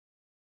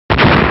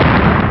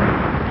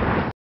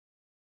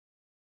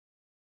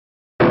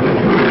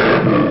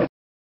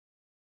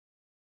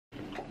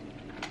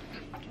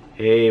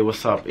Hey,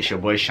 what's up? It's your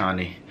boy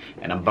Shani,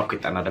 and I'm back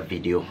with another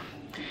video.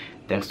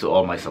 Thanks to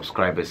all my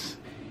subscribers.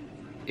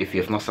 If you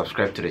have not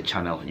subscribed to the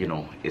channel, you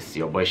know, it's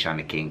your boy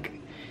Shani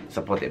King.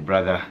 Support a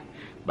brother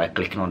by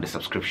clicking on the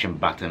subscription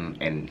button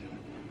and,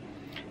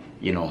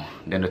 you know,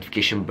 the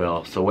notification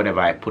bell, so whenever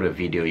I put a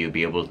video, you'll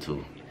be able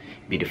to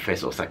be the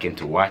first or second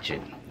to watch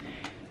it.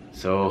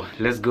 So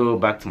let's go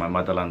back to my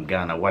motherland,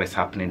 Ghana. What is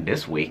happening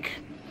this week?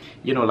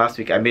 You know, last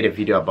week I made a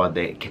video about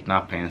the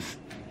kidnappings,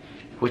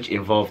 which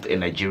involved a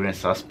Nigerian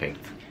suspect,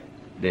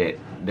 the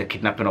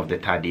kidnapping of the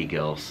Tadi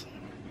girls,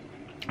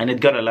 and it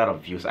got a lot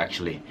of views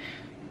actually.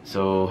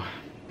 So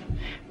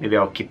maybe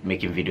I'll keep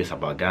making videos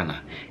about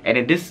Ghana. And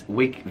in this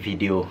week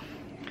video,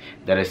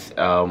 there is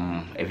a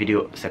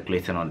video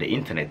circulating on the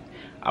internet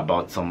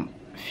about some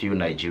few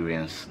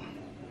Nigerians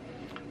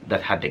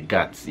that had the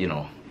guts, you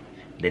know,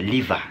 the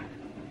liver,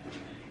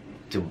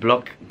 to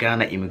block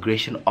Ghana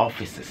immigration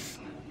officers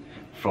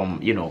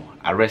from, you know,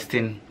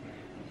 arresting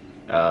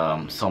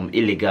some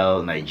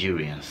illegal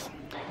Nigerians.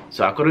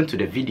 So according to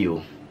the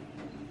video,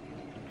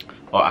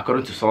 or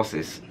according to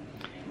sources,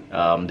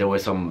 there were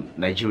some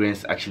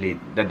Nigerians actually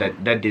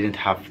that didn't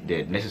have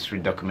the necessary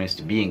documents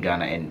to be in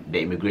Ghana, and the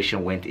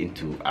immigration went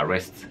into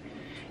arrest,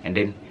 and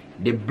then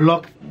they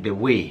blocked the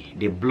way,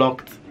 they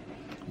blocked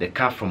the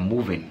car from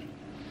moving.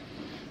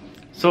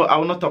 So I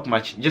will not talk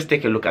much, just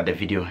take a look at the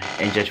video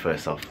and judge for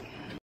yourself.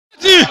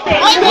 We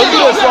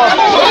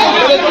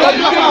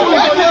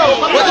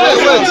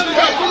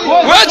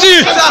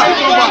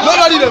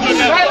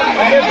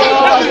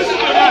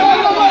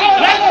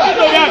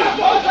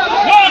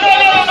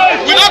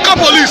don't call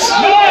police.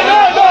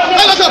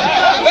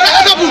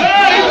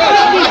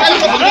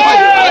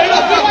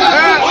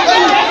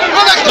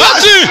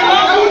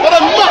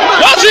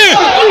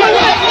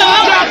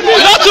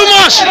 Not too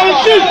much.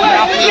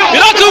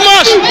 Not too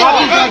much.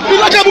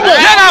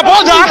 Yana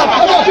border.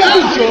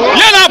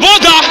 Yana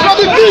border.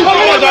 Yana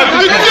border.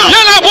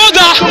 Yana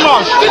border.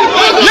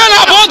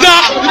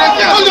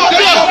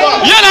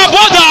 Yana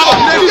border.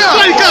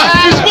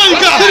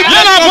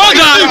 Yana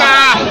border.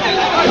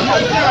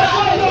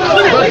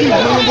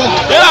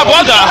 Yana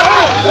border.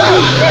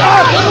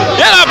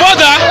 Yana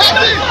border.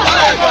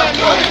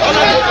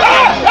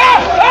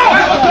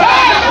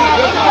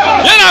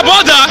 Yana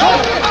border.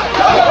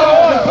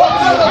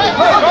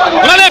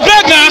 When they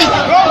break now,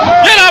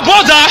 yana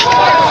border.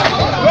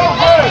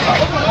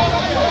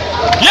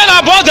 Yana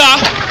border.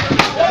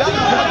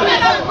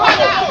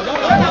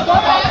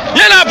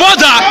 Yana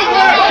border.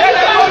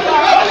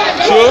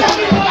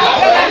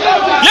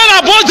 Yana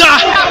border.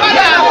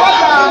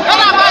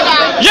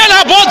 Yana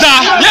border.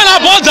 Yana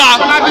border.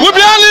 We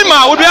be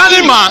animal. We be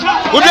animal.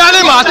 We be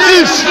animal.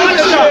 Thief.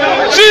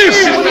 Thief.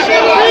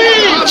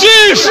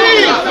 Thief.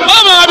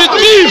 Mama, I be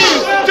thief.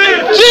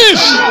 Thief.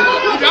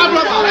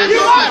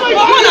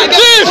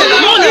 Thief.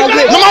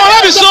 Mama,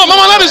 let me so.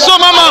 Mama, let me so.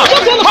 Mama.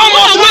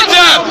 Mama, wait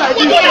there.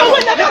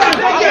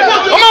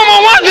 Mama,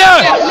 wait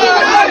there.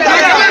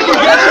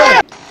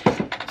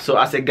 So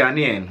as a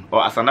Ghanaian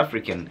or as an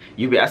African,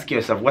 you'll be asking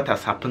yourself, what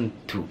has happened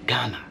to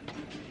Ghana?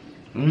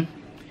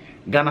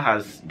 Ghana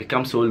has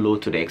become so low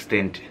to the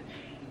extent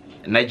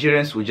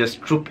Nigerians will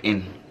just troop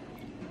in.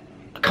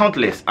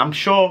 Countless. I'm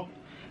sure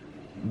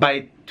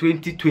by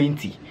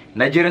 2020,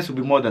 Nigerians will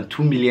be more than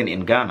 2 million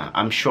in Ghana.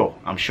 I'm sure.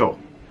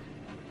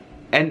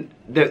 And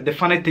the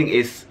funny thing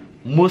is,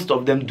 most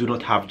of them do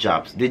not have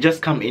jobs. They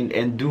just come in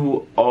and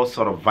do all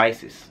sort of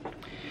vices.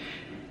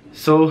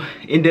 So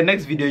in the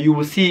next video, you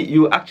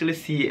will actually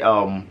see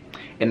a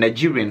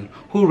Nigerian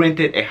who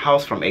rented a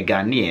house from a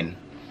Ghanaian,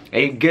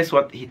 and guess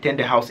what he turned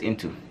the house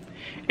into?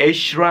 A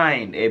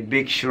shrine, a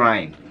big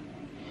shrine,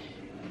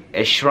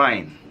 a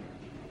shrine.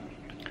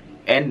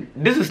 And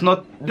this is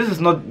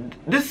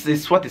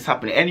what is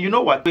happening. And you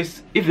know what,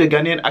 if the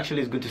Ghanaian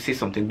actually is going to say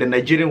something, the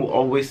Nigerian will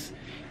always,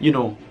 you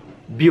know,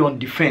 be on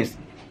defense.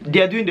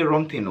 They are doing the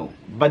wrong thing, no,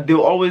 but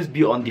they'll always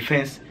be on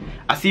defense,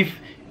 as if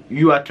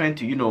you are trying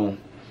to, you know,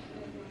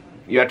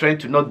 you are trying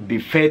to not be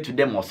fair to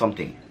them or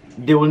something.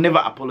 They will never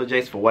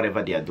apologize for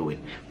whatever they are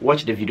doing.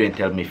 Watch the video and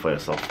tell me for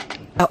yourself.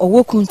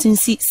 Owo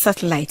contingency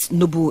satellite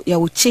nobo ya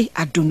woche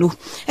adono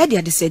e de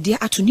ade sede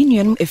atoni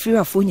nuanum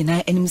efirafo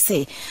nyina enim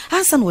se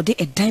ansa no de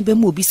edan ba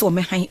mu obi se o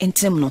mehan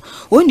entem no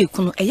oni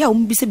kunu eya o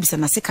mbise bisa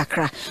na se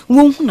kakra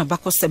won hu na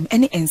bakosem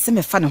ene ensem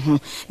efa ne ho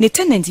ne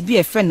tenant bi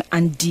e friend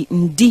andi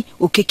ndi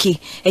okeke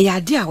eya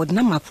ade a wode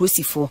na ma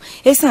prosifo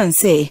esan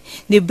se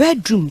ne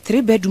bedroom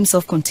 3 bedroom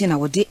self container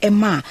wode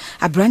ema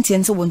abrante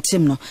ense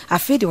wontem no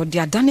afi de wode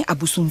adane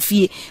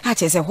abusumfie a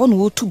chese ho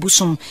no otu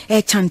busum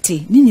e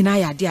chante ni nyina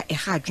ya ade a e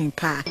ha adwen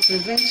pa.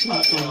 Prevention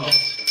from that.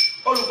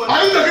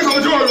 Are you taking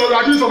something or you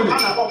are doing something?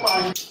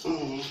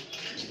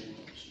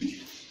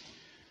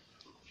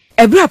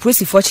 Ebra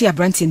presi for chi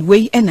abrantin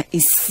way na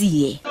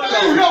esie.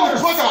 You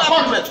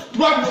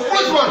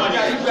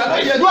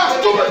are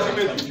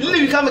stupid. You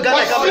become a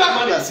guy for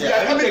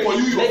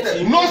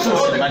you.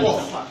 Nonsense.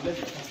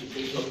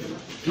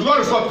 You know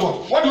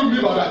what? What do you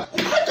mean by that?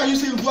 How can you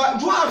say do I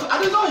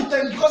don't know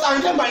because I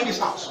remember in this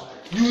house.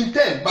 You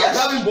intend, but you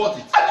haven't bought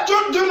it. Do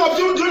you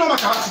know my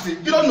capacity?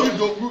 You don't know.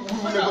 We will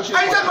negotiate.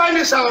 I intend buying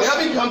this house. We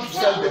haven't come to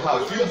sell the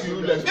house. You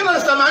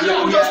understand, man?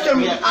 You just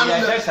came and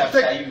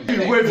take.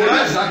 Wait,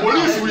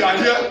 police, we are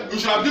here. You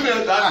should have given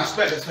us that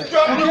respect.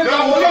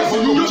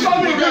 You saw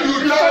me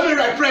in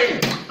red praying.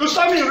 You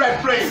saw me in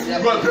red praying.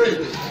 You are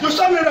praying. You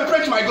saw me in red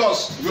praying to my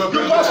gods. You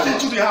burst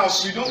into the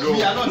house. No,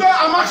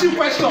 I'm asking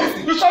questions.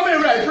 You saw me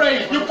in red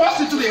praying. You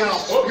burst into the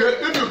house.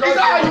 Okay, if you can't. Is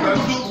that how you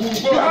do?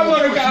 You have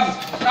no regards.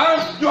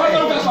 You have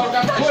no regards for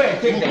that.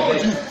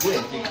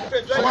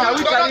 I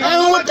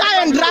will try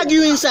and drag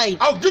you inside.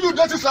 I'll give you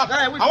dirty slap.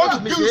 I want to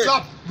give you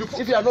slap.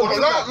 If you are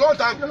not long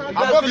time, I'm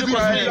not giving you.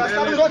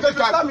 Don't take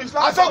time.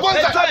 I said one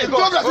time.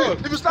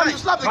 If you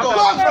slap the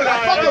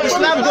God.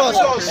 Slap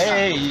God.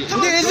 Hey,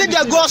 is it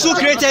the God who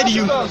created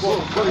you?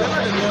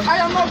 I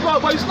am not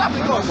God, but you slap the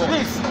God.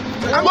 Please.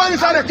 I'm going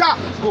inside the car.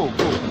 Go.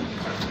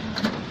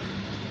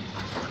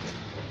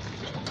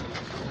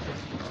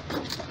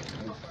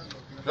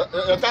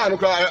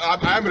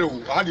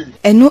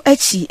 Eno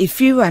achi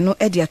efiriwa no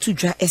e de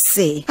atodwa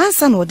ese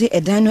ansa na ode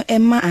edan no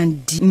ema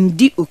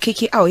ndi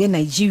okeke a oye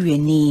Nigeria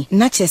ni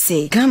na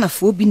chese Ghana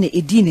fo bi na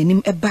edi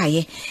nanim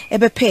ebaye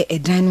ebepe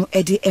edan no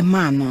e de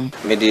ema no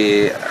me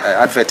de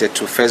advert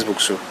to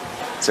Facebook so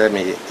say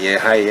me ye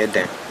high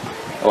den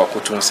o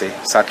kotun say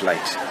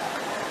satellite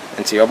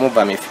nti omo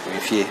ba me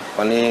fie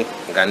oni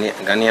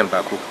Ghanaian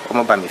baku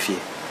omo ba me fie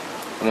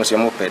omo se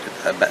omo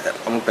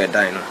pe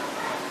dan no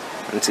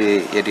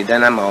nti ye di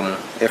dana ma omo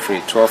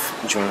every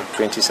 12 June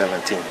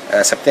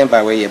 2017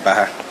 September we ye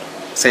ba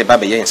say ba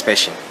be ye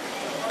inspection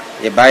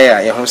ye ba ya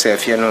ye ho say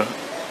fie no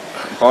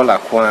bola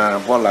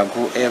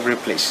go every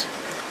place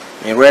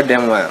me read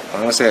them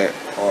one say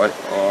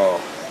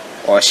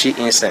or she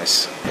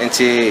incense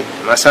nti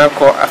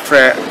masako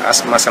afre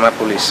as masama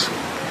police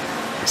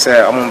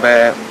say omo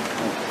be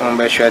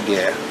hwe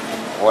de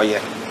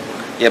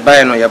ye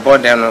ba no ye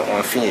board dem no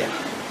on fie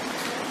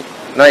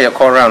na ye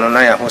call round na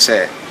ye ho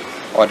say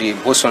or the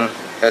bosom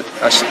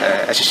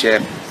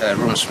share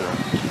rooms no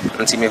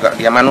until me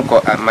the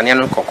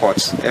maniano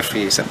court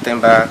every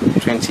September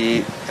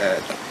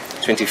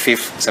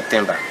 25th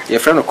September your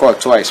friend will call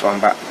twice one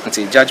back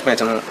until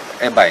judgment no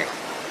by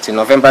till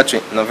November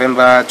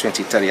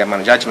 23rd your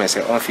man judgment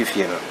say on 5th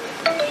year no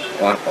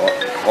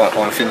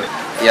on film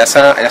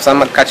yasa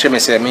catch me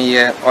say me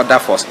here order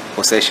for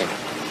possession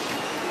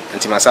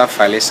until myself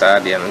file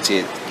say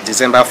until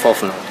December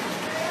 4th no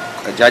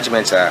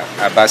judgment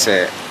about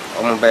say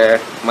ombe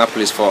ma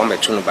police for ombe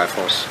tunu by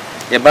force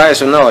ye buy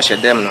so na o she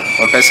dem no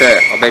on pese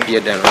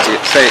obebie dem no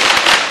say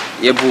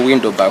ye bu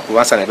window back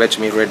once and bet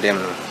me read them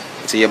no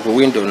say ye bu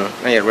window no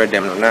na ye read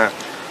them no na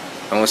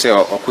won say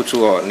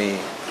okutu o ni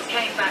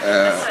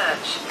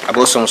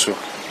abosom so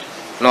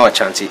na o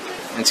chanti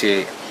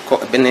nti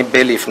bene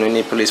belief no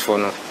ni police for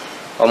no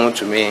omo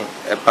to me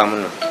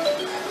pam no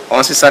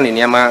on sisa ni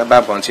niama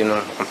ba bonti no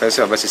on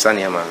pese obesisa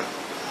niama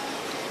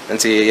no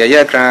nti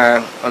ye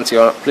kra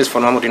until police for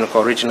no mo din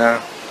original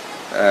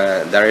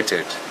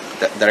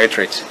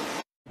directorate.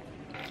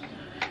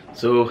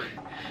 So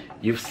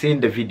you've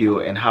seen the video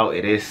and how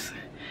it is,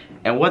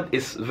 and what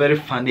is very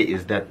funny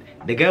is that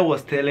the guy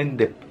was telling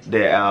the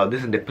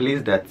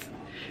police that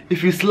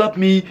if you slap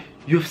me,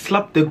 you've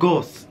slapped the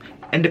ghost,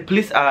 and the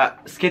police are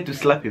scared to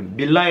slap him.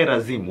 Billahi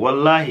Razim,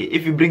 wallahi,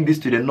 if you bring this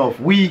to the north,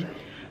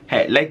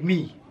 like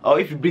me,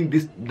 or if you bring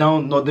this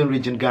down northern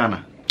region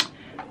Ghana,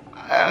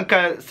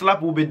 anka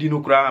slap ube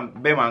dino kra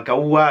bema anka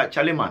uwa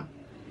chaleman.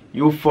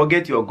 You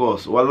forget your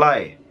goals.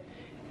 Wallahi.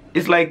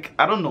 It's like,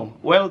 I don't know.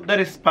 Well, that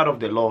is part of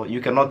the law.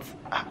 You cannot.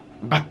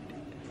 But,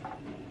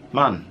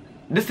 man,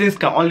 these things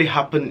can only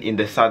happen in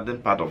the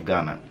southern part of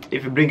Ghana.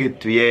 If you bring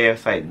it to your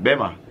side,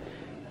 Bema,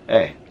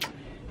 I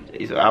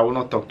will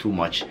not talk too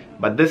much.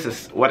 But this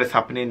is what is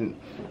happening.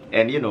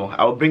 And,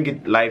 I'll bring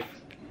it live.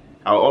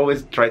 I'll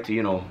always try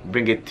to,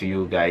 bring it to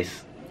you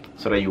guys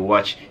so that you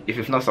watch. If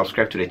you've not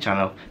subscribed to the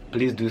channel,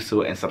 please do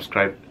so and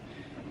subscribe.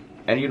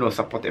 And,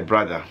 support a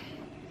brother.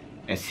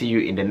 And see you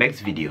in the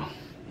next video.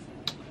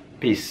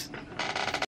 Peace.